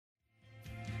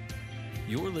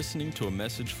You're listening to a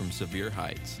message from Sevier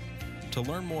Heights. To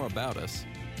learn more about us,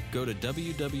 go to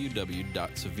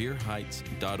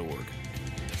www.sevierheights.org.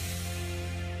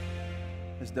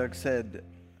 As Doug said,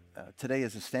 today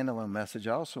is a standalone message.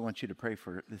 I also want you to pray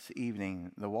for this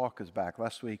evening. The walk is back.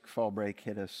 Last week, fall break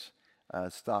hit us.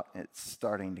 It's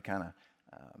starting to kind of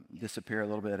disappear a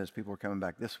little bit as people are coming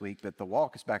back this week, but the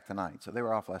walk is back tonight. So they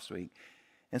were off last week.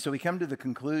 And so we come to the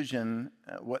conclusion,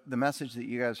 what the message that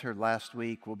you guys heard last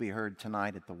week will be heard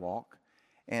tonight at the walk.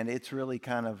 And it's really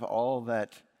kind of all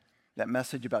that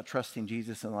message about trusting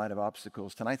Jesus in light of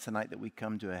obstacles. Tonight's the night that we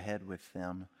come to a head with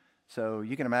them. So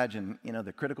you can imagine,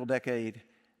 the critical decade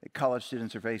that college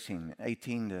students are facing,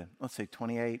 18 to, let's say,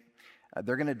 28.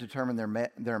 They're going to determine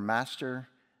their master,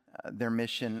 their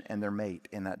mission, and their mate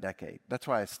in that decade. That's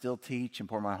why I still teach and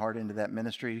pour my heart into that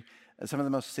ministry. Some of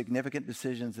the most significant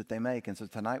decisions that they make. And so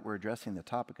tonight we're addressing the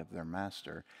topic of their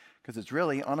master, because it's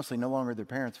really, honestly, no longer their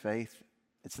parents' faith,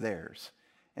 it's theirs.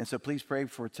 And so please pray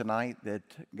for tonight that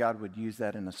God would use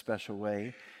that in a special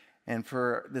way. And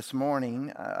for this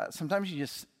morning, sometimes you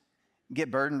just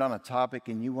get burdened on a topic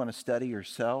and you want to study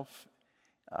yourself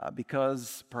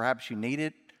because perhaps you need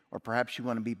it, or perhaps you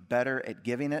want to be better at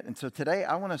giving it. And so today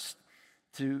I want us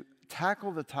to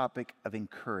tackle the topic of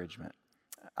encouragement.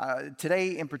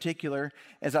 Today in particular,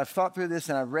 as I've thought through this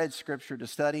and I've read scripture to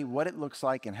study what it looks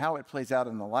like and how it plays out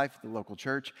in the life of the local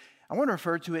church, I want to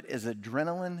refer to it as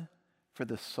adrenaline for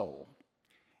the soul.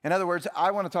 In other words, I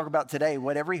want to talk about today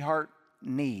what every heart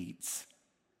needs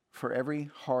for every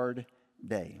hard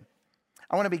day.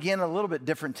 I want to begin a little bit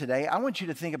different today. I want you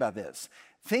to think about this.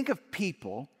 Think of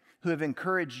people who have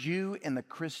encouraged you in the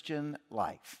Christian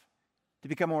life to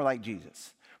become more like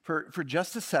Jesus. For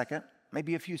just a second,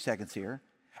 maybe a few seconds here,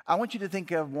 I want you to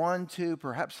think of 1, 2,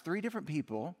 perhaps 3 different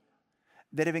people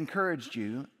that have encouraged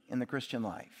you in the Christian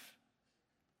life.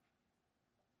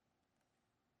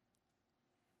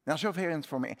 Now show of hands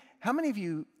for me. How many of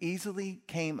you easily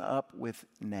came up with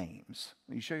names?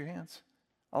 Will you show your hands?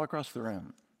 All across the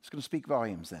room. It's going to speak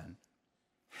volumes then.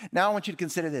 Now I want you to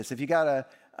consider this. If you got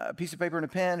a piece of paper and a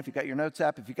pen, if you got your notes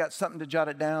app, if you got something to jot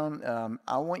it down,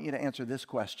 I want you to answer this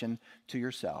question to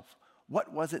yourself.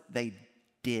 What was it they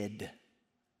did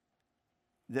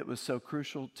that was so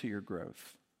crucial to your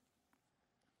growth?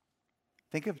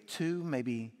 Think of 2,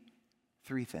 maybe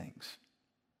 3 things.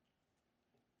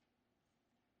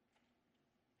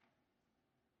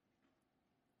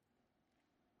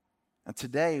 Now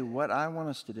today, what I want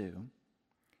us to do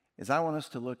is I want us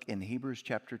to look in Hebrews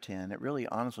chapter 10 at really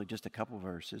honestly just a couple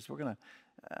verses. We're going to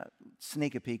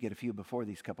sneak a peek at a few before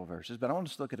these couple verses, but I want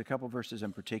us to look at a couple verses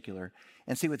in particular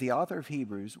and see what the author of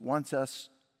Hebrews wants us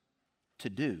to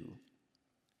do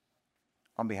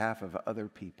on behalf of other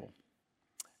people.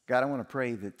 God, I want to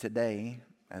pray that today,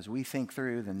 as we think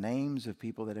through the names of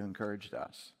people that have encouraged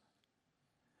us,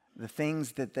 the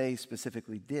things that they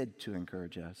specifically did to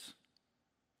encourage us,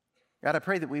 God, I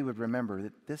pray that we would remember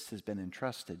that this has been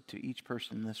entrusted to each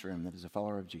person in this room that is a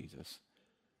follower of Jesus.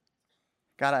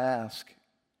 God, I ask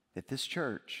that this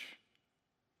church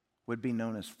would be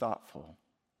known as thoughtful,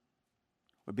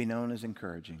 would be known as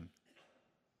encouraging,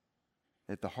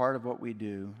 that the heart of what we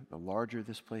do, the larger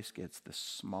this place gets, the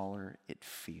smaller it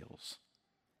feels.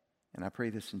 And I pray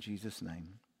this in Jesus'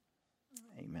 name.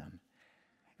 Amen.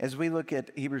 As we look at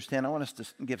Hebrews 10, I want us to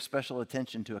give special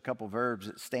attention to a couple verbs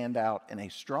that stand out in a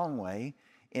strong way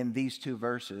in these 2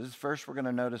 verses. First, we're going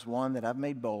to notice one that I've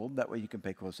made bold. That way you can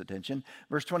pay close attention.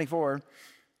 Verse 24,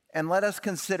 and let us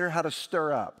consider how to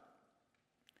stir up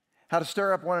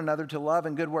one another to love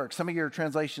and good works. Some of your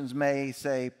translations may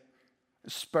say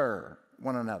spur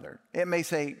one another. It may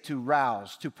say to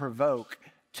rouse, to provoke,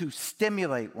 to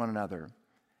stimulate one another.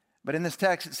 But in this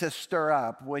text, it says stir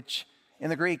up, which in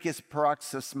the Greek is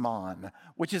paroxysmon,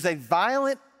 which is a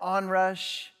violent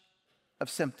onrush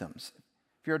of symptoms.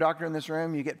 If you're a doctor in this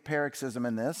room, you get paroxysm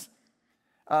in this.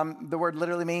 The word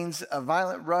literally means a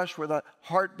violent rush where the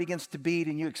heart begins to beat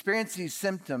and you experience these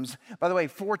symptoms. By the way,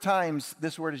 4 times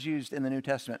this word is used in the New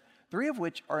Testament, 3 of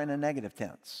which are in a negative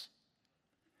tense.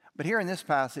 But here in this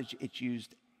passage, it's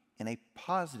used in a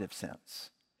positive sense,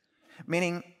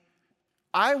 meaning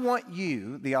I want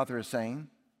you, the author is saying,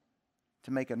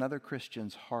 to make another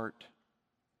Christian's heart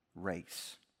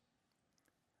race.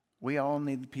 We all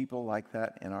need people like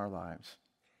that in our lives.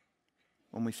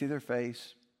 When we see their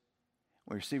face,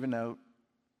 we receive a note,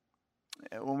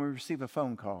 when we receive a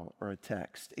phone call or a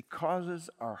text, it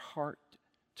causes our heart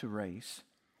to race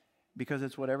because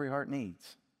it's what every heart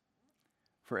needs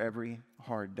for every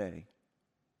hard day.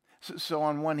 So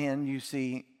on one hand, you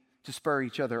see to spur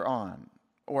each other on,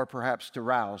 or perhaps to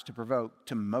rouse, to provoke,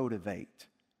 to motivate.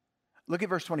 Look at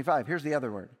verse 25. Here's the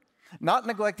other word. Not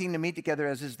neglecting to meet together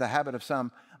as is the habit of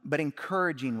some, but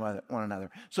encouraging one another.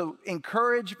 So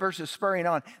encourage versus spurring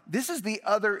on. This is the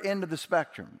other end of the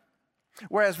spectrum.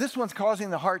 Whereas this one's causing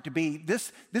the heart to be,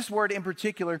 this word in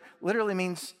particular literally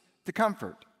means to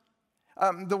comfort.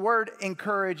 The word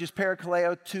encourage is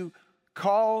parakaleo, to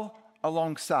call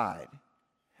alongside,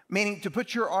 meaning to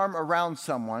put your arm around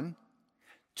someone,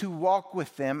 to walk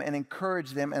with them and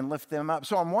encourage them and lift them up.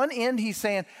 So on one end, he's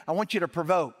saying, I want you to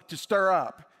provoke, to stir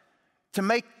up, to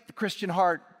make the Christian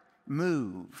heart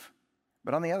move.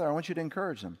 But on the other, I want you to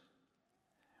encourage them.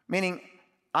 Meaning,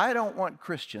 I don't want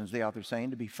Christians, the author's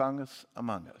saying, to be fungus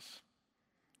among us.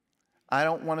 I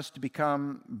don't want us to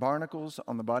become barnacles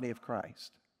on the body of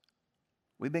Christ.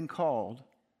 We've been called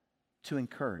to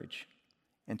encourage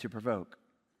and to provoke.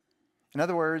 In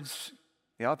other words,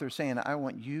 the author is saying, I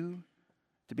want you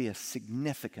to be a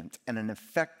significant and an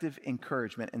effective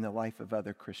encouragement in the life of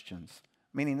other Christians.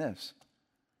 Meaning this,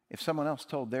 if someone else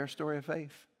told their story of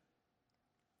faith,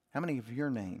 how many of your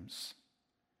names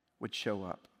would show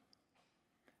up?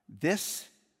 This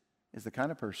is the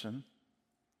kind of person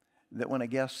that when a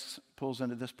guest pulls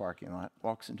into this parking lot,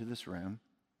 walks into this room,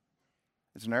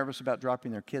 is nervous about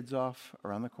dropping their kids off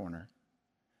around the corner,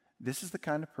 this is the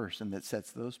kind of person that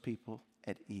sets those people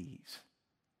at ease.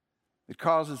 It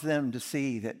causes them to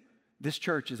see that this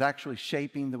church is actually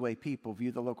shaping the way people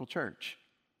view the local church.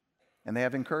 And they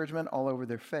have encouragement all over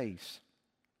their face.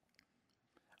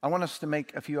 I want us to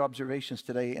make a few observations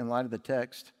today in light of the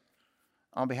text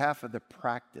on behalf of the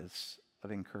practice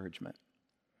of encouragement.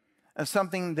 As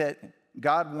something that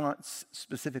God wants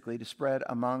specifically to spread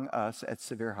among us at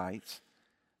Sevier Heights,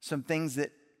 some things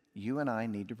that you and I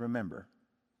need to remember.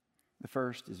 The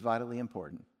first is vitally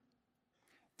important.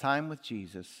 Time with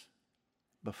Jesus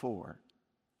before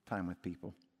time with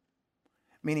people.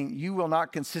 Meaning you will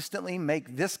not consistently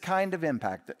make this kind of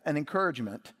impact, an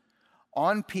encouragement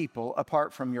on people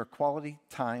apart from your quality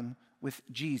time with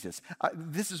Jesus.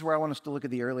 This is where I want us to look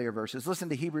at the earlier verses. Listen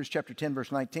to Hebrews chapter 10,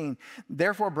 verse 19.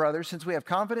 Therefore, brothers, since we have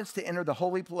confidence to enter the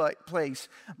holy place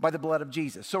by the blood of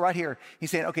Jesus. So right here,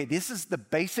 he's saying, okay, this is the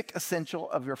basic essential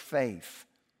of your faith.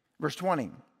 Verse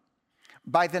 20.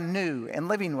 By the new and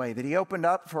living way that he opened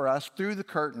up for us through the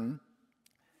curtain,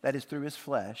 that is through his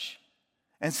flesh.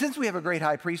 And since we have a great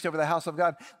high priest over the house of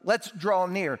God, let's draw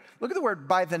near. Look at the word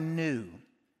by the new.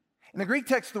 In the Greek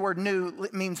text, the word new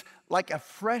means like a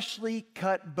freshly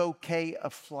cut bouquet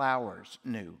of flowers,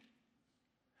 new.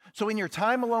 So in your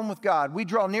time alone with God, we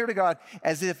draw near to God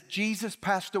as if Jesus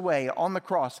passed away on the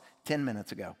cross 10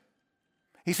 minutes ago.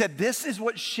 He said, this is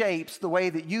what shapes the way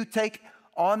that you take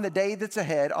on the day that's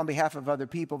ahead on behalf of other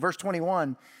people. Verse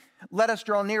 21, let us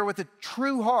draw near with a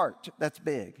true heart, that's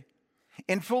big,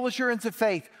 in full assurance of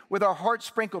faith, with our hearts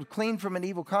sprinkled clean from an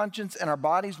evil conscience and our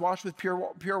bodies washed with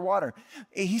pure water.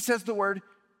 He says the word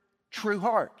true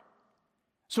heart.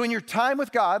 So in your time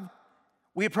with God,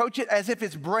 we approach it as if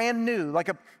it's brand new, like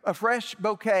a fresh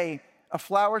bouquet of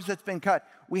flowers that's been cut.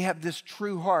 We have this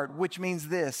true heart, which means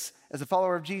this, as a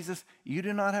follower of Jesus, you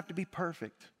do not have to be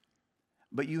perfect,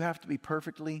 but you have to be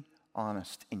perfectly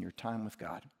honest in your time with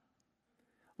God.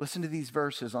 Listen to these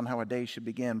verses on how a day should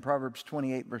begin. Proverbs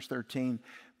 28, verse 13.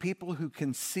 People who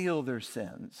conceal their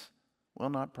sins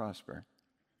will not prosper,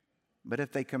 but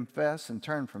if they confess and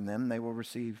turn from them, they will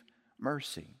receive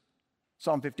mercy.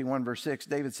 Psalm 51, verse 6,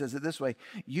 David says it this way,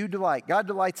 God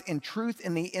delights in truth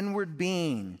in the inward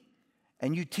being,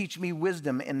 and you teach me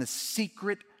wisdom in the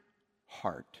secret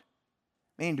heart.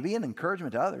 Meaning to be an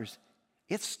encouragement to others,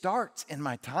 it starts in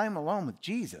my time alone with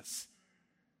Jesus.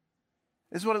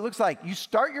 This is what it looks like. You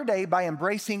start your day by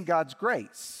embracing God's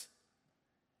grace,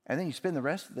 and then you spend the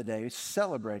rest of the day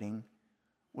celebrating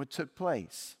what took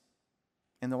place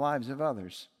in the lives of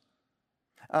others.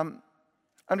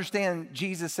 Understand,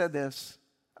 Jesus said this,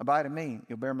 abide in me,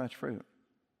 you'll bear much fruit.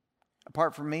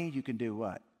 Apart from me, you can do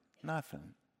what?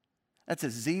 Nothing. That's a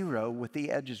zero with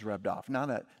the edges rubbed off, not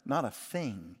a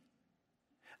thing.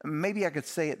 Maybe I could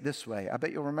say it this way. I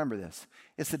bet you'll remember this.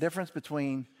 It's the difference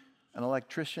between an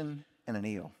electrician and an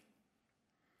eel.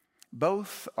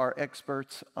 Both are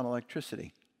experts on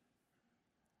electricity.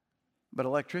 But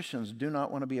electricians do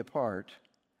not want to be a part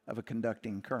of a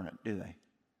conducting current, do they?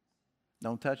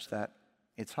 Don't touch that.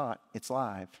 It's hot. It's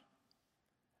live.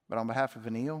 But on behalf of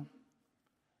an eel,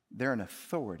 they're an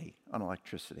authority on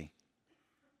electricity.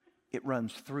 It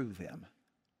runs through them.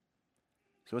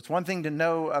 So it's one thing to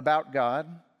know about God.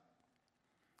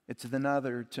 It's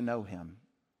another to know him.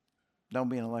 Don't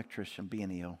be an electrician, be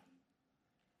an eel.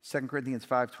 2 Corinthians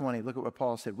 5:20, look at what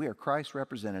Paul said. We are Christ's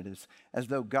representatives as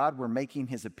though God were making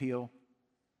his appeal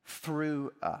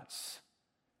through us.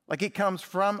 Like it comes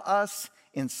from us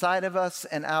inside of us,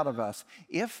 and out of us.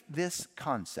 If this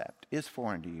concept is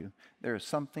foreign to you, there is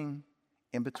something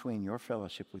in between your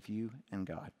fellowship with you and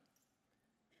God.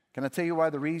 Can I tell you why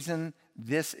the reason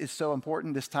this is so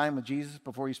important, this time with Jesus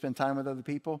before you spend time with other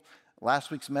people?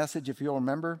 Last week's message, if you'll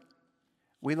remember,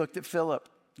 we looked at Philip.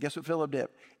 Guess what Philip did?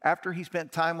 After he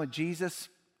spent time with Jesus,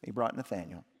 he brought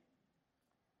Nathanael.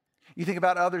 You think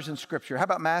about others in Scripture. How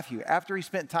about Matthew? After he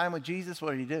spent time with Jesus,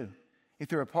 what did he do? He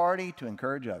threw a party to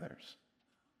encourage others.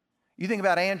 You think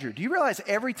about Andrew. Do you realize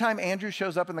every time Andrew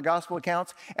shows up in the gospel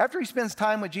accounts, after he spends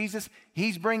time with Jesus,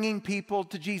 he's bringing people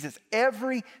to Jesus.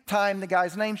 Every time the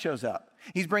guy's name shows up.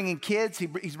 He's bringing kids.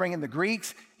 He's bringing the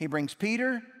Greeks. He brings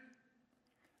Peter.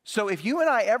 So if you and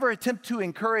I ever attempt to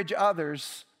encourage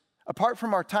others, apart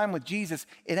from our time with Jesus,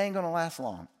 it ain't going to last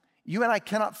long. You and I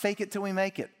cannot fake it till we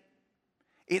make it.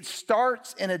 It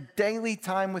starts in a daily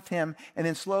time with him, and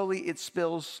then slowly it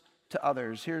spills to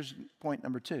others. Here's point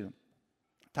number 2.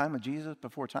 Time with Jesus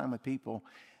before time with people.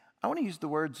 I want to use the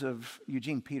words of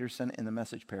Eugene Peterson in the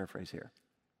Message paraphrase here,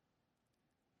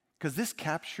 because this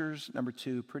captures number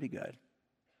 2 pretty good.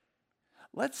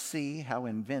 Let's see how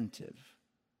inventive,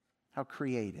 how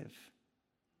creative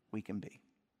we can be.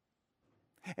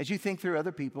 As you think through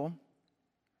other people,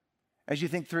 as you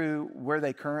think through where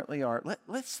they currently are,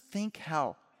 let's think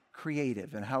how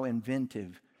creative and how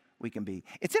inventive we can be.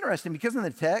 It's interesting because in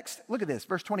the text, look at this,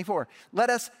 verse 24. Let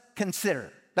us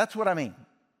consider. That's what I mean.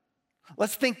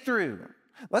 Let's think through.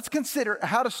 Let's consider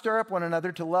how to stir up one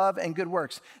another to love and good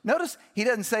works. Notice he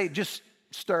doesn't say just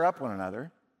stir up one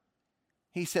another.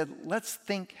 He said, let's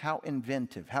think how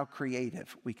inventive, how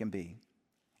creative we can be.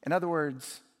 In other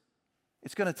words,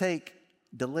 it's going to take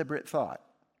deliberate thought,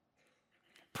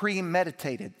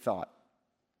 premeditated thought.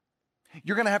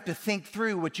 You're going to have to think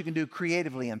through what you can do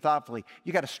creatively and thoughtfully.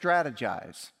 You got to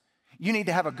strategize. You need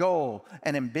to have a goal,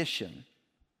 an ambition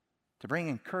to bring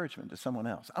encouragement to someone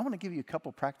else. I want to give you a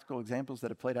couple practical examples that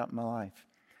have played out in my life.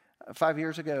 5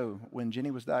 years ago, when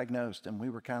Jenny was diagnosed, and we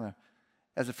were kind of,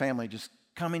 as a family, just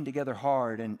coming together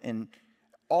hard and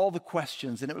all the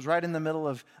questions, and it was right in the middle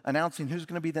of announcing who's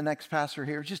going to be the next pastor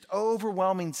here. Just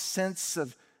overwhelming sense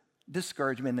of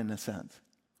discouragement in a sense.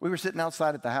 We were sitting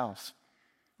outside at the house.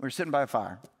 We were sitting by a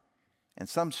fire, and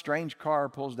some strange car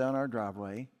pulls down our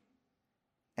driveway,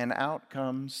 and out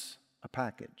comes a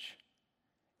package.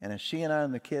 And as she and I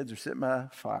and the kids are sitting by a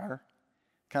fire,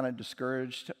 kind of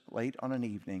discouraged late on an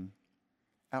evening,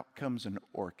 out comes an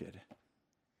orchid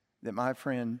that my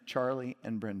friend Charlie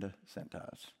and Brenda sent to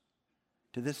us.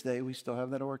 To this day, we still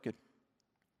have that orchid.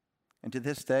 And to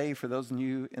this day, for those of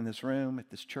you in this room,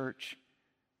 at this church,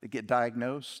 that get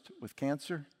diagnosed with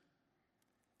cancer,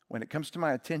 when it comes to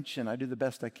my attention, I do the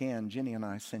best I can. Jenny and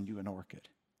I send you an orchid.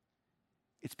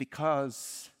 It's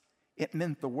because it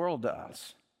meant the world to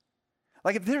us.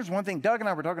 Like if there's one thing, Doug and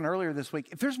I were talking earlier this week,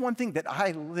 if there's one thing that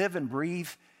I live and breathe,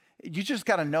 you just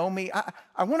got to know me.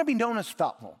 I want to be known as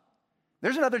thoughtful.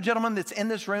 There's another gentleman that's in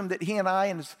this room that he and I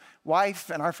and his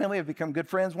wife and our family have become good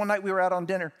friends. One night we were out on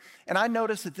dinner, and I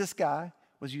noticed that this guy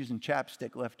was using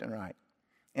chapstick left and right.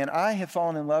 And I have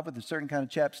fallen in love with a certain kind of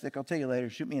chapstick. I'll tell you later.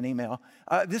 Shoot me an email.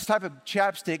 This type of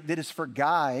chapstick that is for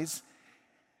guys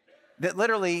that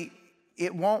literally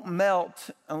it won't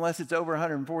melt unless it's over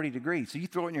 140 degrees. So you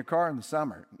throw it in your car in the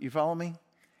summer. You follow me?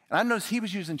 And I noticed he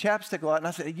was using chapstick a lot. And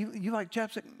I said, you like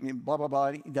chapstick? Blah, blah,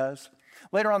 blah. He does.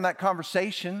 Later on that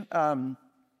conversation,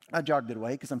 I jogged it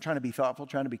away because I'm trying to be thoughtful,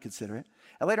 trying to be considerate.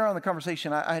 And later on in the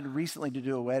conversation, I had recently to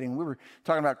do a wedding. We were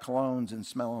talking about colognes and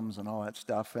smell-ems and all that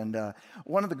stuff. And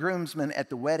one of the groomsmen at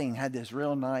the wedding had this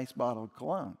real nice bottle of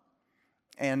cologne.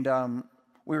 And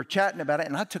we were chatting about it,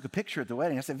 and I took a picture at the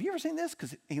wedding. I said, have you ever seen this?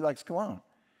 Because he likes cologne.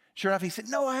 Sure enough, he said,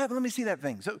 no, I haven't. Let me see that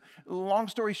thing. So long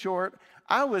story short,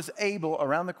 I was able,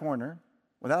 around the corner,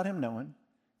 without him knowing,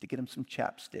 to get him some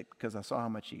chapstick because I saw how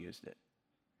much he used it.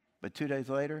 But 2 days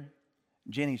later,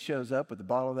 Jenny shows up with a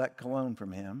bottle of that cologne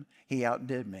from him. He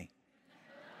outdid me.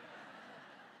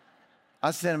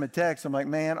 I sent him a text. I'm like,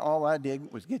 man, all I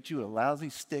did was get you a lousy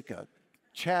stick of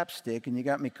chapstick, and you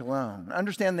got me cologne.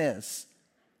 Understand this.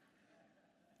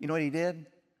 You know what he did?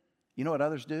 You know what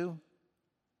others do?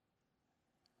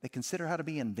 They consider how to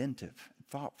be inventive,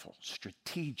 thoughtful,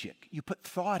 strategic. You put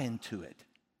thought into it.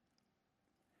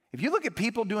 If you look at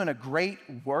people doing a great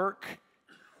work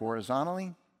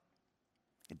horizontally,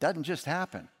 it doesn't just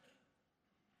happen.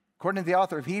 According to the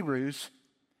author of Hebrews,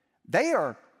 they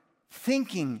are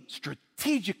thinking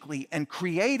strategically and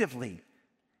creatively.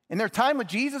 In their time with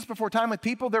Jesus, before time with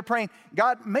people, they're praying,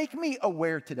 God, make me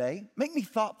aware today. Make me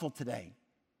thoughtful today.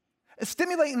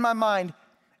 Stimulate in my mind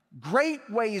great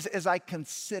ways as I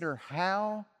consider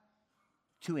how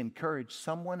to encourage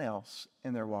someone else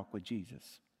in their walk with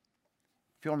Jesus.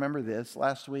 If you'll remember this,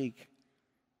 last week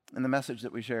in the message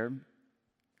that we shared,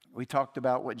 we talked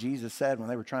about what Jesus said when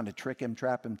they were trying to trick him,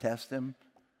 trap him, test him.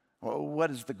 Well, what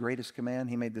is the greatest command?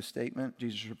 He made this statement.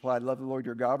 Jesus replied, love the Lord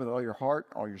your God with all your heart,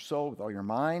 all your soul, with all your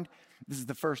mind. This is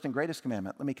the first and greatest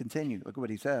commandment. Let me continue. Look at what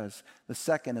he says. The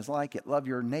second is like it. Love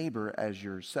your neighbor as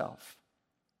yourself.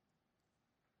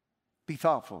 Be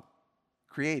thoughtful,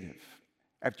 creative,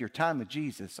 after your time with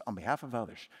Jesus on behalf of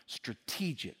others,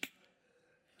 strategic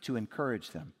to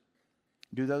encourage them.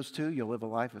 Do those two, you'll live a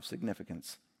life of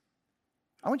significance.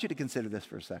 I want you to consider this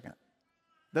for a second.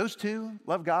 Those two,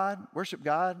 love God, worship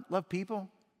God, love people,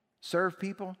 serve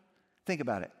people. Think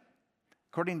about it.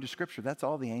 According to Scripture, that's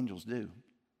all the angels do.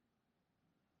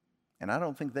 And I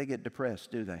don't think they get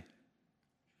depressed, do they?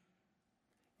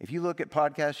 If you look at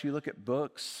podcasts, you look at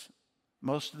books,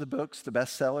 most of the books, the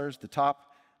bestsellers, the top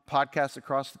podcasts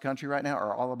across the country right now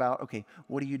are all about, okay,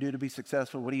 what do you do to be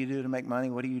successful? What do you do to make money?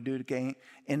 What do you do to gain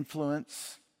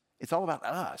influence? It's all about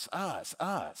us.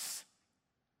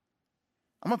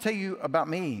 I'm going to tell you about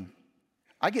me.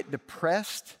 I get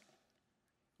depressed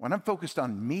when I'm focused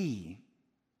on me.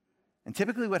 And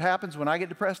typically what happens when I get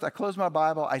depressed, I close my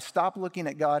Bible, I stop looking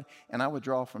at God, and I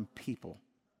withdraw from people.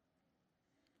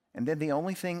 And then the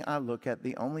only thing I look at,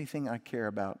 the only thing I care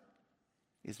about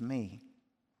is me.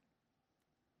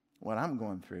 What I'm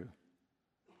going through,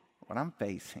 what I'm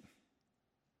facing.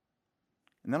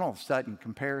 And then all of a sudden,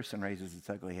 comparison raises its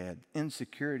ugly head.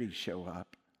 Insecurities show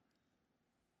up.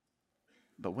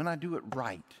 But when I do it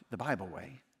right, the Bible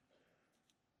way,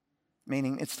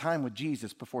 meaning it's time with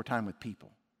Jesus before time with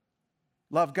people.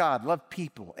 Love God, love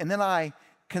people. And then I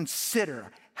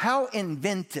consider how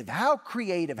inventive, how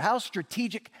creative, how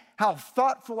strategic, how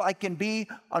thoughtful I can be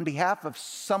on behalf of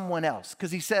someone else.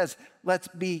 Because he says, let's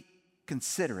be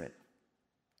considerate.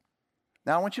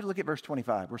 Now I want you to look at verse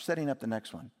 25. We're setting up the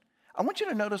next one. I want you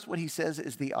to notice what he says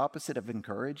is the opposite of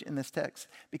encourage in this text,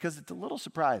 because it's a little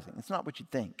surprising. It's not what you'd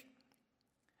think.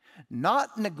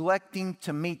 Not neglecting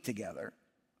to meet together,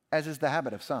 as is the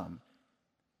habit of some,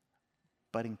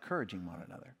 but encouraging one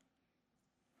another.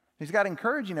 He's got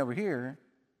encouraging over here,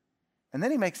 and then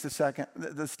he makes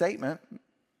the statement,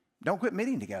 don't quit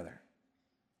meeting together.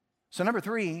 So number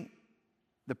 3,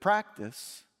 the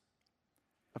practice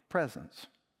of presence.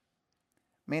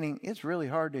 Meaning it's really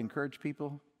hard to encourage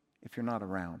people if you're not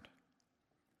around.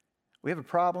 We have a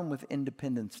problem with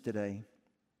independence today.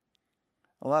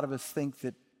 A lot of us think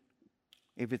that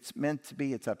if it's meant to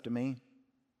be, it's up to me.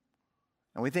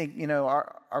 And we think,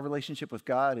 our relationship with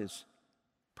God is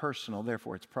personal,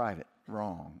 therefore it's private.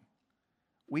 Wrong.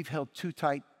 We've held too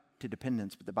tight to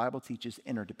dependence, but the Bible teaches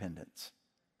interdependence.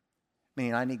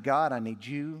 Meaning I need God, I need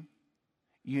you.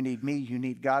 You need me, you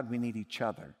need God, we need each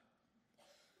other.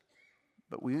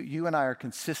 But you and I are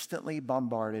consistently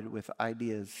bombarded with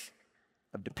ideas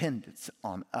of dependence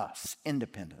on us,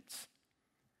 independence.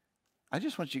 I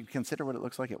just want you to consider what it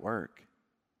looks like at work.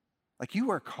 Like you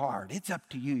work hard, it's up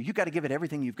to you. You got to give it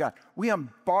everything you've got. We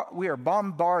are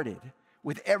bombarded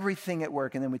with everything at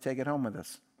work, and then we take it home with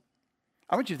us.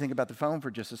 I want you to think about the phone for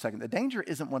just a second. The danger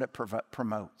isn't what it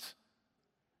promotes.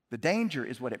 The danger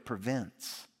is what it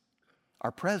prevents,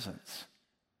 our presence.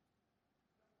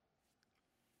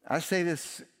 I say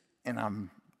this, and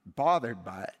I'm bothered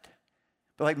by it.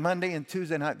 But like Monday and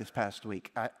Tuesday night this past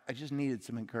week, I just needed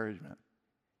some encouragement.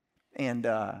 And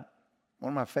one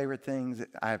of my favorite things,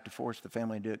 I have to force the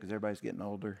family to do it because everybody's getting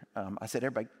older. I said,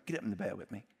 everybody get up in the bed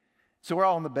with me. So we're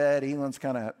all in the bed. Elon's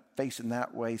kind of facing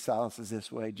that way. Silas is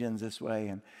this way. Jen's this way.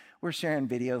 And we're sharing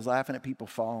videos, laughing at people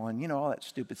falling, all that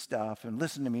stupid stuff, and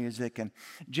listening to music. And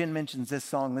Jen mentions this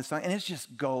song, and it's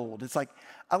just gold. It's like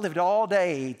I lived all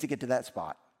day to get to that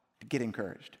spot, to get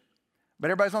encouraged.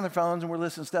 But everybody's on their phones, and we're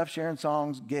listening to stuff, sharing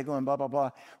songs, giggling, blah, blah, blah.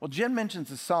 Well, Jen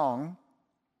mentions a song.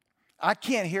 I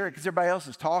can't hear it because everybody else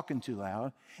is talking too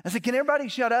loud. I said, can everybody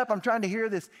shut up? I'm trying to hear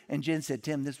this. And Jen said,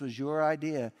 Tim, this was your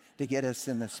idea to get us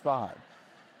in this spot.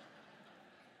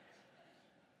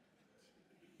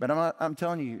 But I'm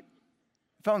telling you,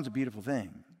 the phone's a beautiful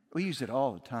thing. We use it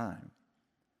all the time.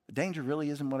 The danger really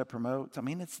isn't what it promotes. I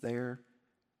mean, it's there.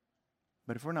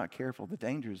 But if we're not careful, the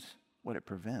danger is what it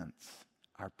prevents,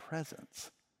 our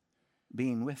presence,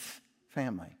 being with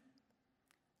family.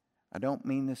 I don't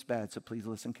mean this bad, so please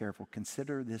listen careful.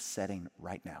 Consider this setting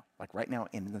right now, like right now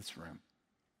in this room.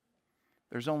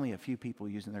 There's only a few people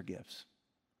using their gifts.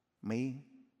 Me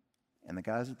and the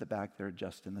guys at the back that are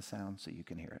adjusting the sound so you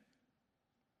can hear it.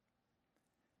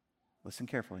 Listen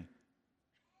carefully.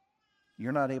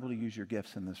 You're not able to use your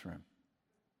gifts in this room.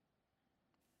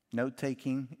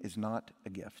 Note-taking is not a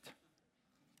gift.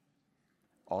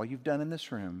 all you've done in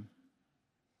this room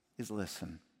is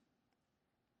listen.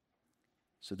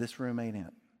 So this room ain't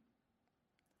it.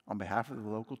 On behalf of the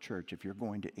local church, if you're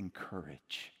going to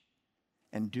encourage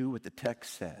and do what the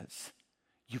text says,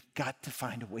 you've got to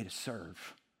find a way to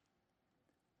serve.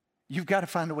 You've got to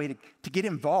find a way to get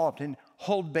involved and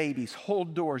hold babies,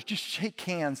 hold doors, just shake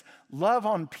hands, love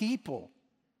on people.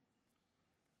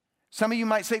 Some of you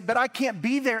might say, but I can't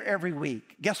be there every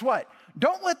week. Guess what?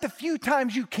 Don't let the few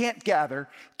times you can't gather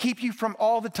keep you from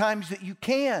all the times that you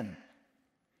can.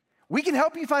 We can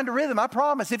help you find a rhythm, I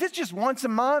promise. If it's just once a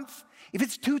month, if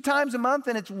it's 2 times a month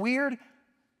and it's weird,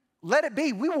 let it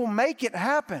be. We will make it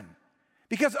happen.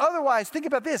 Because otherwise, think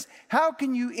about this. How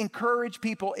can you encourage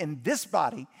people in this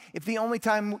body if the only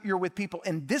time you're with people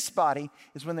in this body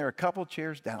is when they're a couple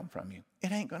chairs down from you?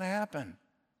 It ain't going to happen.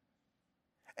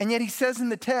 And yet he says in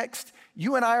the text,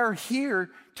 you and I are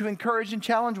here to encourage and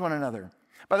challenge one another.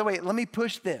 By the way, let me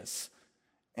push this.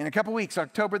 In a couple weeks,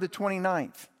 October the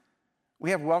 29th, we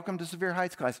have Welcome to Sevier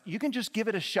Heights class. You can just give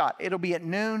it a shot. It'll be at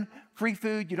noon, free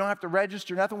food. You don't have to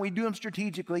register, nothing. We do them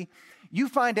strategically. You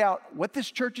find out what this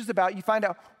church is about. You find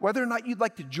out whether or not you'd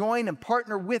like to join and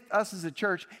partner with us as a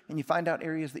church, and you find out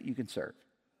areas that you can serve.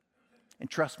 And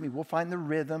trust me, we'll find the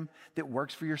rhythm that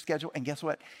works for your schedule. And guess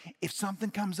what? If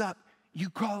something comes up, you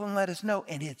call and let us know,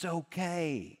 and it's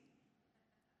okay.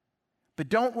 But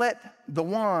don't let the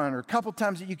one or couple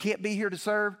times that you can't be here to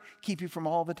serve keep you from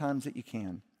all the times that you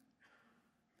can.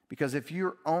 Because if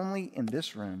you're only in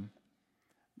this room,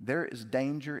 there is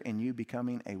danger in you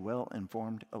becoming a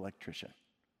well-informed electrician.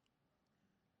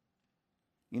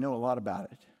 You know a lot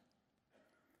about it,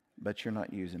 but you're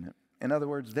not using it. In other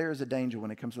words, there is a danger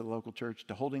when it comes to the local church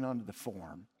to holding on to the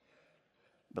form,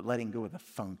 but letting go of the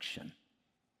function.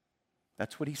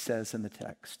 That's what he says in the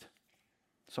text.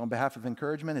 So on behalf of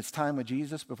encouragement, it's time with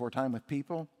Jesus before time with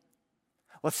people.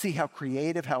 Let's see how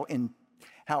creative, how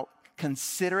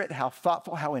considerate, how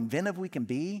thoughtful, how inventive we can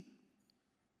be.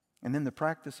 And then the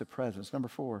practice of presence. Number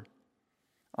 4,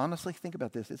 honestly, think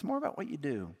about this. It's more about what you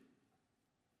do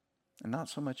and not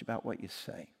so much about what you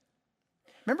say.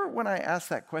 Remember when I asked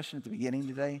that question at the beginning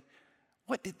today?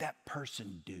 What did that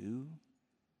person do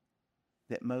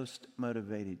that most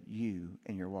motivated you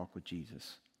in your walk with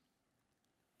Jesus?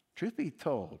 Truth be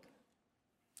told,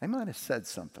 they might have said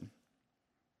something.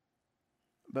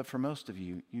 But for most of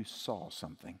you, you saw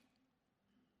something.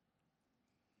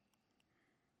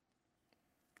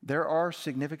 There are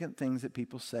significant things that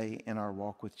people say in our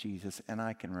walk with Jesus, and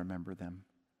I can remember them.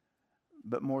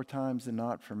 But more times than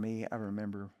not, for me, I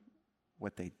remember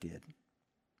what they did.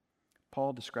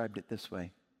 Paul described it this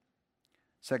way.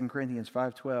 2 Corinthians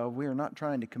 5:12, we are not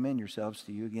trying to commend ourselves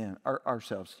to you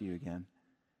again,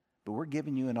 but we're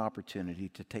giving you an opportunity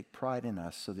to take pride in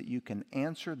us so that you can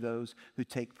answer those who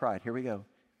take pride. Here we go.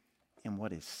 In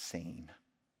what is seen,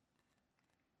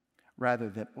 rather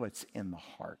than what's in the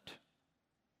heart.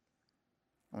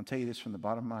 I want to tell you this from the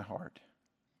bottom of my heart.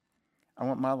 I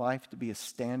want my life to be a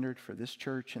standard for this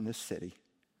church and this city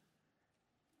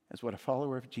as what a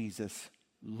follower of Jesus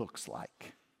looks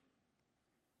like,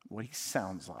 what he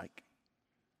sounds like.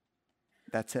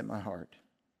 That's at my heart.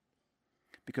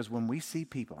 Because when we see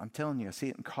people, I'm telling you, I see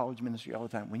it in college ministry all the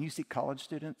time. When you see college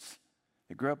students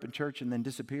that grow up in church and then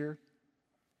disappear,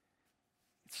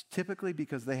 it's typically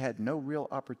because they had no real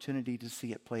opportunity to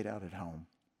see it played out at home.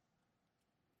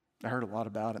 I heard a lot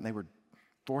about it, and they were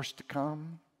forced to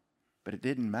come, but it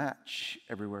didn't match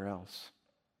everywhere else.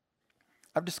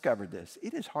 I've discovered this.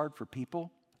 It is hard for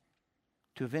people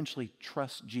to eventually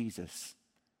trust Jesus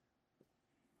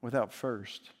without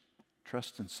first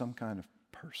trusting some kind of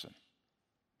person.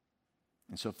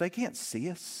 And so if they can't see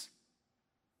us,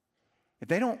 if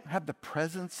they don't have the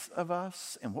presence of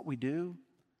us and what we do,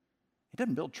 it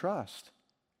doesn't build trust.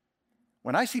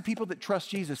 When I see people that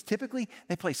trust Jesus, typically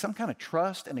they place some kind of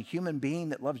trust in a human being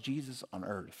that loves Jesus on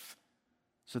earth.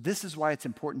 So this is why it's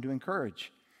important to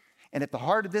encourage. And at the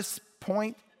heart of this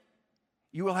point,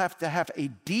 you will have to have a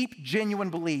deep,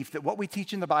 genuine belief that what we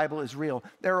teach in the Bible is real.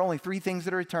 There are only 3 things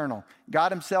that are eternal: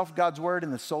 God himself, God's word,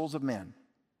 and the souls of men.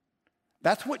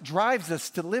 That's what drives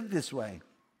us to live this way.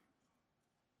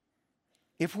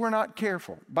 If we're not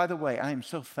careful, by the way, I am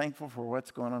so thankful for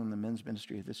what's going on in the men's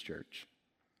ministry of this church.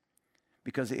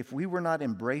 Because if we were not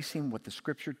embracing what the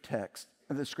scripture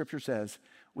says,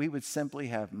 we would simply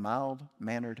have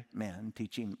mild-mannered men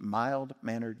teaching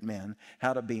mild-mannered men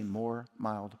how to be more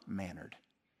mild-mannered.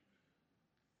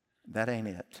 That ain't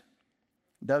it.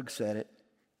 Doug said it.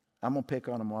 I'm going to pick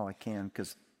on him while I can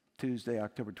because Tuesday,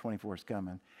 October 24th is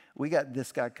coming. We got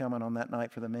this guy coming on that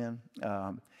night for the men.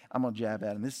 I'm going to jab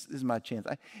at him. This is my chance.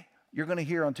 You're going to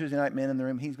hear on Tuesday night, Men in the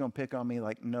Room, he's going to pick on me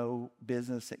like no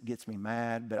business. It gets me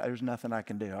mad, but there's nothing I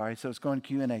can do. All right, so it's going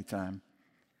Q&A time.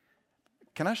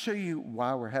 Can I show you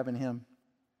why we're having him?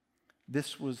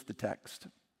 This was the text.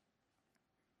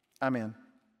 I'm in.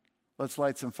 Let's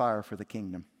light some fire for the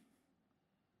kingdom.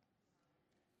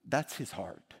 That's his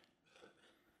heart.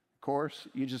 Of course,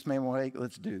 you just made me wait.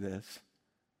 Let's do this.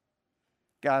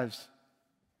 Guys,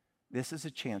 this is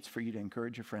a chance for you to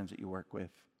encourage your friends that you work with.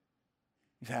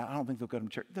 You say, I don't think they'll go to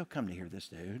church. They'll come to hear this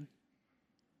dude.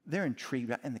 They're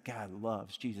intrigued, and the guy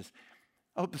loves Jesus.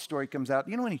 I hope the story comes out.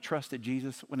 You know when he trusted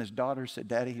Jesus? When his daughter said,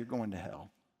 Daddy, you're going to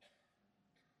hell.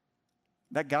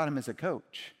 That got him as a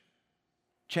coach.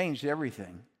 Changed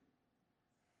everything.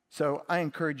 So I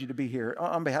encourage you to be here.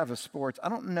 On behalf of sports, I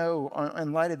don't know,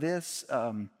 in light of this,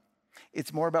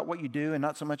 it's more about what you do and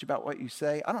not so much about what you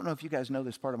say. I don't know if you guys know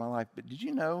this part of my life, but did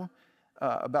you know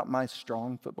about my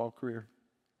strong football career?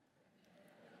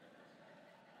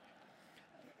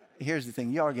 Here's the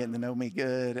thing. Y'all are getting to know me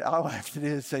good. All I have to do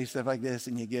is say stuff like this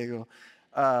and you giggle.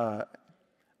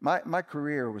 My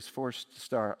career was forced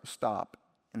to stop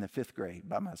in the 5th grade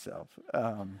by myself.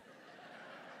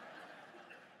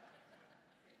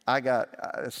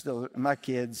 My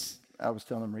kids, I was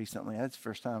telling them recently, that's the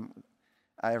first time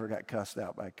I ever got cussed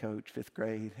out by a coach, 5th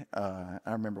grade. I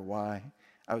remember why.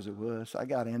 I was a wuss. I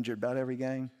got injured about every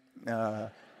game.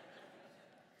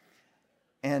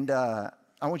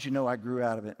 I want you to know I grew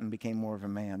out of it and became more of a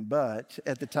man. But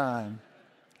at the time,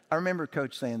 I remember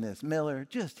Coach saying this, Miller,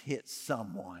 just hit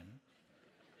someone.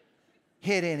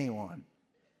 Hit anyone.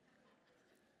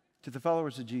 To the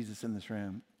followers of Jesus in this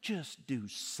room, just do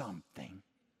something.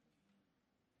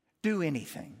 Do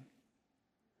anything.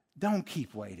 Don't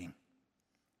keep waiting.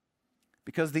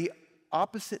 Because the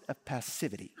opposite of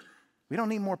passivity, we don't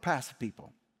need more passive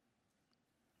people.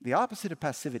 The opposite of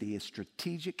passivity is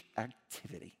strategic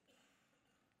activity.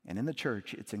 And in the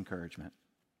church, it's encouragement.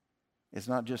 It's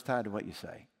not just tied to what you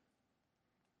say.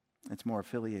 It's more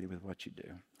affiliated with what you do.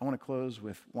 I want to close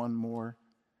with one more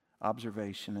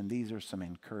observation, and these are some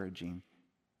encouraging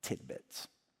tidbits.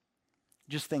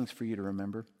 Just things for you to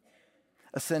remember.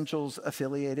 Essentials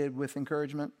affiliated with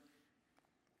encouragement.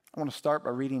 I want to start by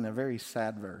reading a very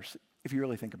sad verse, if you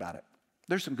really think about it.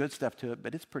 There's some good stuff to it,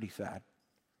 but it's pretty sad.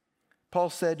 Paul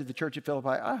said to the church at Philippi,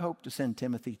 I hope to send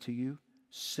Timothy to you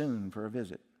soon for a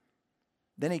visit.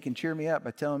 Then he can cheer me up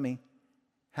by telling me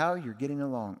how you're getting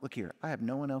along. Look here, I have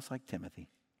no one else like Timothy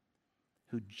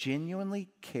who genuinely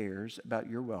cares about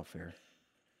your welfare.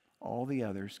 All the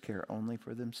others care only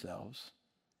for themselves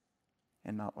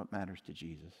and not what matters to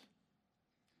Jesus.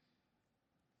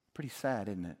 Pretty sad,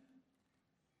 isn't it?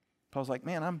 Paul's like,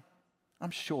 man,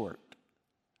 I'm short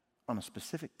on a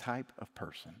specific type of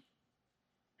person.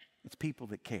 It's people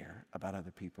that care about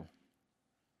other people.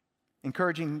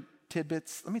 Encouraging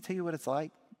tidbits, let me tell you what it's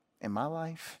like in my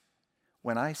life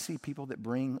when I see people that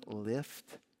bring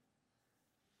lift.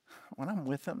 When I'm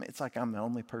with them, it's like I'm the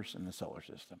only person in the solar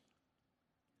system.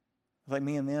 It's like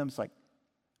me and them, it's like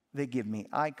they give me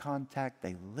eye contact,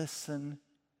 they listen,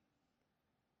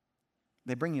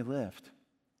 they bring you lift.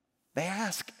 They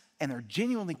ask, and they're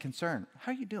genuinely concerned,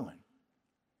 how are you doing?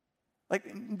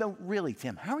 Like, no, really,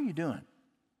 Tim, how are you doing?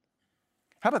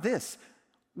 How about this?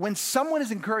 When someone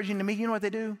is encouraging to me, you know what they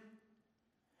do?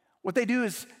 What they do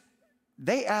is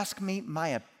they ask me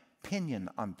my opinion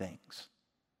on things.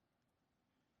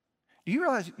 Do you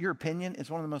realize your opinion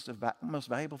is one of the most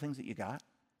valuable things that you got?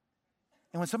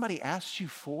 And when somebody asks you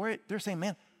for it, they're saying,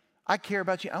 man, I care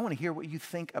about you. I want to hear what you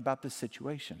think about this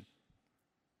situation.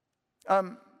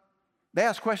 They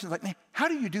ask questions like, man, how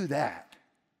do you do that?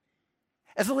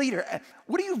 As a leader,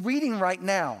 what are you reading right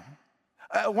now?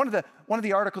 One of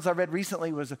the articles I read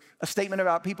recently was a statement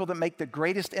about people that make the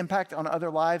greatest impact on other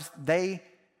lives. They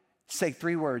say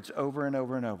 3 words over and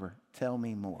over and over. Tell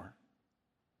me more.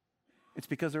 It's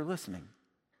because they're listening.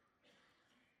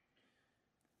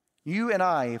 You and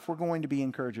I, if we're going to be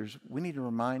encouragers, we need to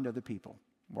remind other people.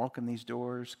 Walk in these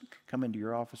doors, come into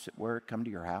your office at work, come to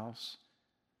your house.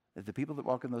 That the people that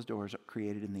walk in those doors are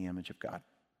created in the image of God.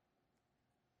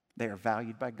 They are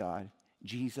valued by God.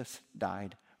 Jesus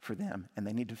died for them, and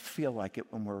they need to feel like it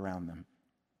when we're around them.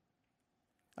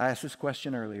 I asked this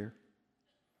question earlier.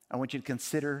 I want you to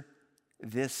consider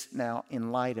this now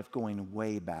in light of going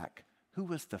way back. Who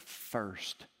was the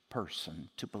first person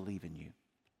to believe in you?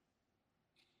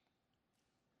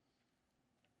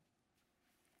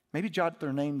 Maybe jot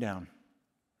their name down.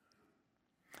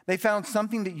 They found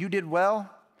something that you did well,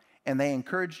 and they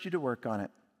encouraged you to work on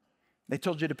it. They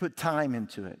told you to put time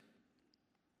into it.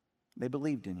 They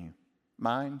believed in you.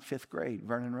 Mine, 5th grade,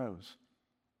 Vernon Rose.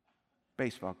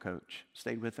 baseball coach.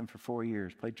 Stayed with him for 4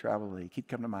 years, played travel league. He'd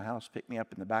come to my house, pick me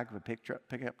up in the back of a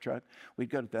pickup truck. We'd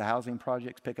go to the housing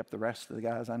projects, pick up the rest of the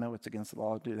guys. I know it's against the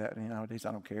law to do that nowadays.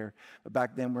 I don't care. But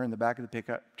back then, we're in the back of the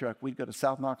pickup truck. We'd go to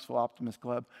South Knoxville Optimist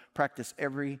Club, practice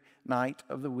every night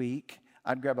of the week.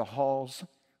 I'd grab a Halls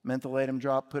mentholatum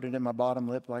drop, put it in my bottom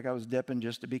lip like I was dipping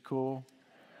just to be cool.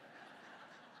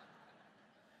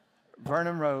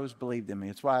 Vernon Rose believed in me.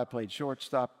 It's why I played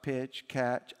shortstop, pitch,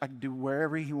 catch. I could do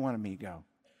wherever he wanted me to go.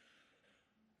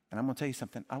 And I'm going to tell you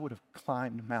something. I would have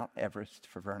climbed Mount Everest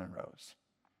for Vernon Rose.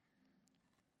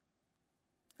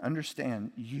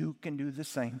 Understand, you can do the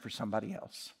same for somebody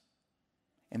else.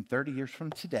 And 30 years from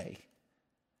today,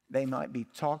 they might be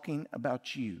talking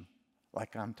about you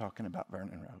like I'm talking about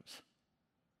Vernon Rose.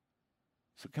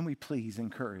 So can we please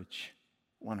encourage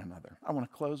one another? I want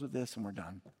to close with this and we're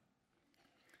done.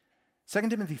 2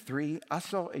 Timothy 3, I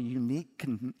saw a unique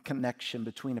connection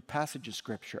between a passage of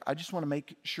Scripture. I just want to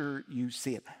make sure you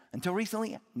see it. Until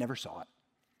recently, I never saw it.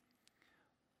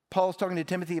 Paul's talking to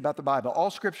Timothy about the Bible.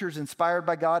 All Scripture is inspired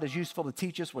by God, is useful to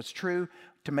teach us what's true,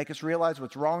 to make us realize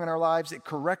what's wrong in our lives. It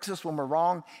corrects us when we're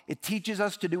wrong. It teaches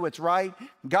us to do what's right.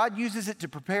 God uses it to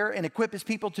prepare and equip His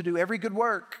people to do every good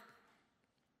work.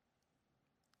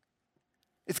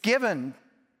 It's given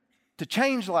to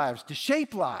change lives, to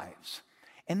shape lives.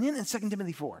 And then in 2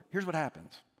 Timothy 4, here's what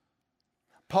happens.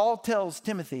 Paul tells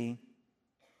Timothy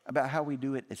about how we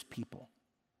do it as people.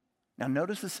 Now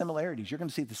notice the similarities. You're going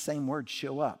to see the same words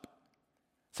show up.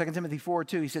 2 Timothy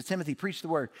 4:2, he says, Timothy, preach the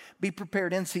word. Be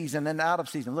prepared in season and out of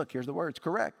season. Look, here's the words.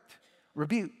 Correct,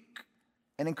 rebuke,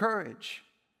 and encourage.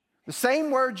 The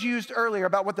same words used earlier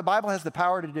about what the Bible has the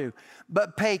power to do.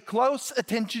 But pay close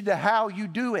attention to how you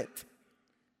do it.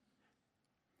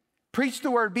 Preach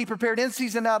the word, be prepared in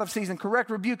season, out of season, correct,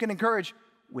 rebuke, and encourage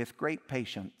with great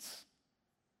patience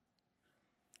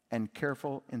and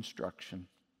careful instruction.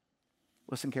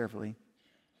 Listen carefully,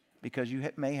 because you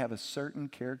may have a certain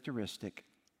characteristic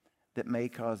that may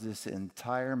cause this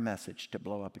entire message to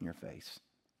blow up in your face.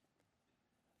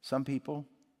 Some people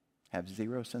have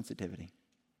zero sensitivity.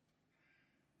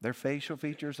 Their facial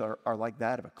features are like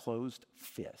that of a closed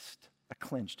fist, a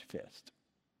clenched fist.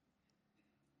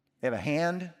 They have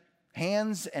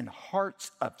hands and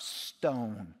hearts of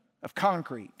stone, of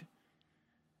concrete.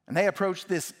 And they approach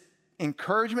this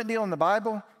encouragement deal in the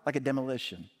Bible like a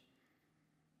demolition.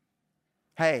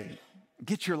 Hey,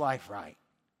 get your life right.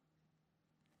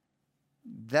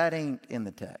 That ain't in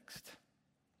the text.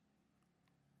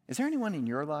 Is there anyone in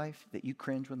your life that you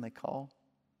cringe when they call?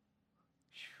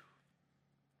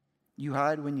 You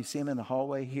hide when you see them in the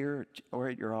hallway here or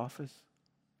at your office?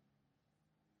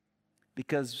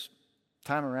 Because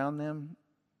time around them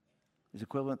is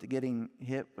equivalent to getting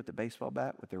hit with a baseball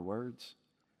bat with their words.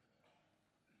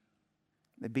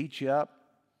 They beat you up,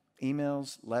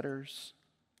 emails, letters,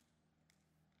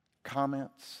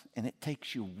 comments, and it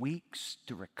takes you weeks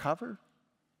to recover.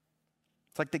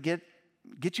 It's like they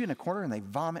get you in a corner and they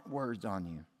vomit words on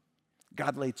you.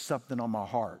 God laid something on my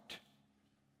heart.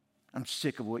 I'm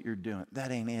sick of what you're doing.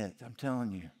 That ain't it, I'm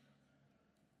telling you.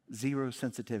 Zero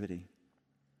sensitivity.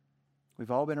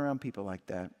 We've all been around people like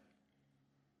that.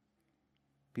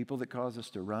 People that cause us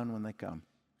to run when they come.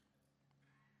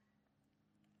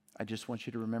 I just want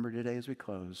you to remember today as we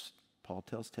close, Paul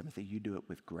tells Timothy, you do it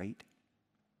with great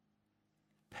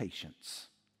patience,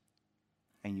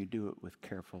 and you do it with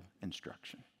careful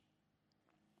instruction.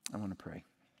 I want to pray.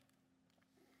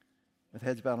 With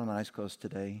heads bowed and eyes closed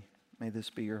today, may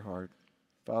this be your heart.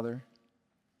 Father,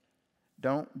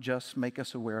 don't just make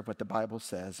us aware of what the Bible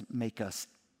says, make us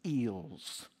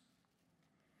eels,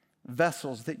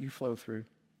 vessels that you flow through.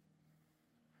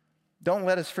 Don't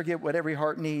let us forget what every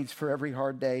heart needs for every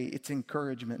hard day. It's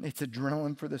encouragement. It's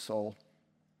adrenaline for the soul.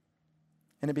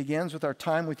 And it begins with our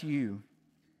time with you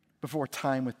before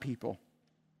time with people.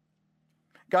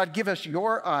 God, give us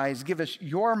your eyes, give us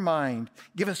your mind,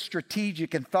 give us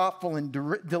strategic and thoughtful and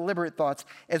deliberate thoughts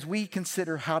as we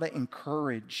consider how to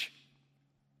encourage.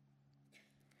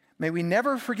 May we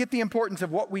never forget the importance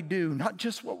of what we do, not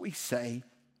just what we say.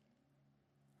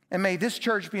 And may this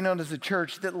church be known as a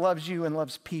church that loves you and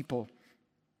loves people.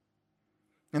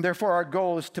 And therefore our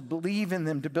goal is to believe in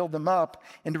them, to build them up,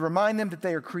 and to remind them that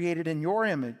they are created in your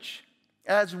image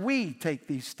as we take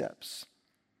these steps.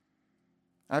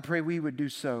 I pray we would do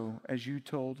so, as you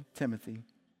told Timothy,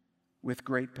 with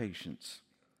great patience,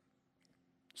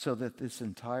 so that this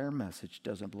entire message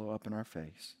doesn't blow up in our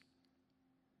face.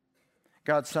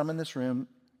 God, some in this room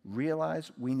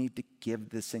realize we need to give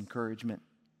this encouragement.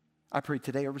 I pray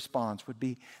today a response would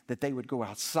be that they would go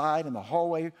outside in the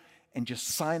hallway and just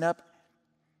sign up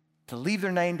to leave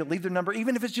their name, to leave their number,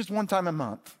 even if it's just one time a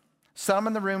month. Some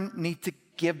in the room need to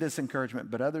give this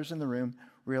encouragement, but others in the room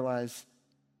realize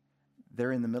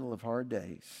they're in the middle of hard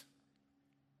days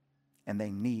and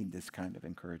they need this kind of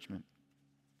encouragement.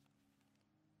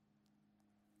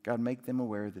 God, make them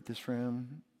aware that this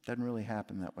room doesn't really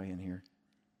happen that way in here.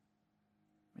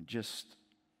 It just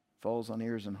falls on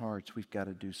ears and hearts. We've got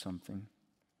to do something.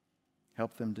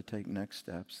 Help them to take next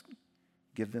steps.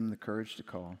 Give them the courage to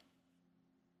call.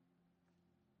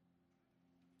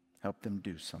 Help them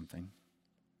do something.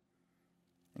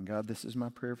 And God, this is my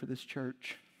prayer for this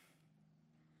church.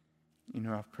 You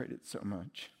know, I've prayed it so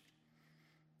much.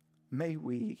 May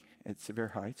we at Sevier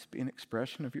Heights be an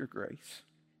expression of your grace,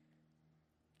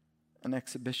 an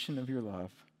exhibition of your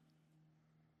love,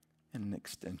 and an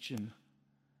extension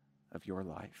of your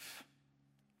life.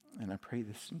 And I pray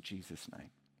this in Jesus'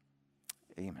 name.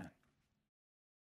 Amen.